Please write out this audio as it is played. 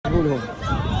كلهم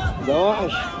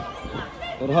دواعش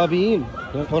إرهابيين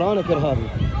قرآنك إرهابي.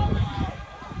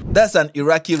 That's an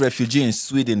Iraqi refugee in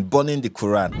Sweden burning the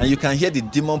Quran, and you can hear the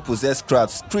demon-possessed crowd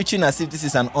screeching as if this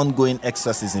is an ongoing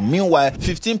exorcism. Meanwhile,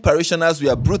 15 parishioners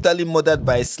were brutally murdered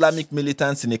by Islamic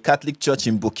militants in a Catholic church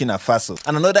in Burkina Faso,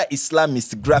 and another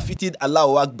Islamist graffitied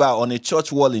Allahu Akbar on a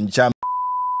church wall in Germany.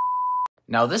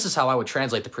 Now this is how I would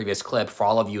translate the previous clip for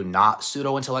all of you not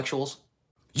pseudo-intellectuals.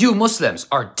 You Muslims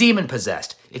are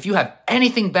demon-possessed. If you have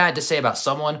anything bad to say about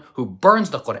someone who burns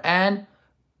the Quran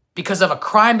because of a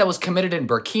crime that was committed in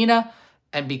Burkina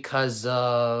and because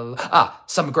of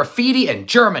some graffiti in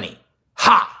Germany.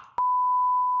 Ha!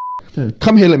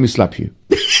 Come here, let me slap you.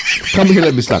 Come here,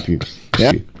 let me slap you.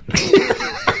 Yeah?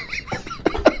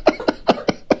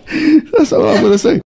 That's all I'm gonna say.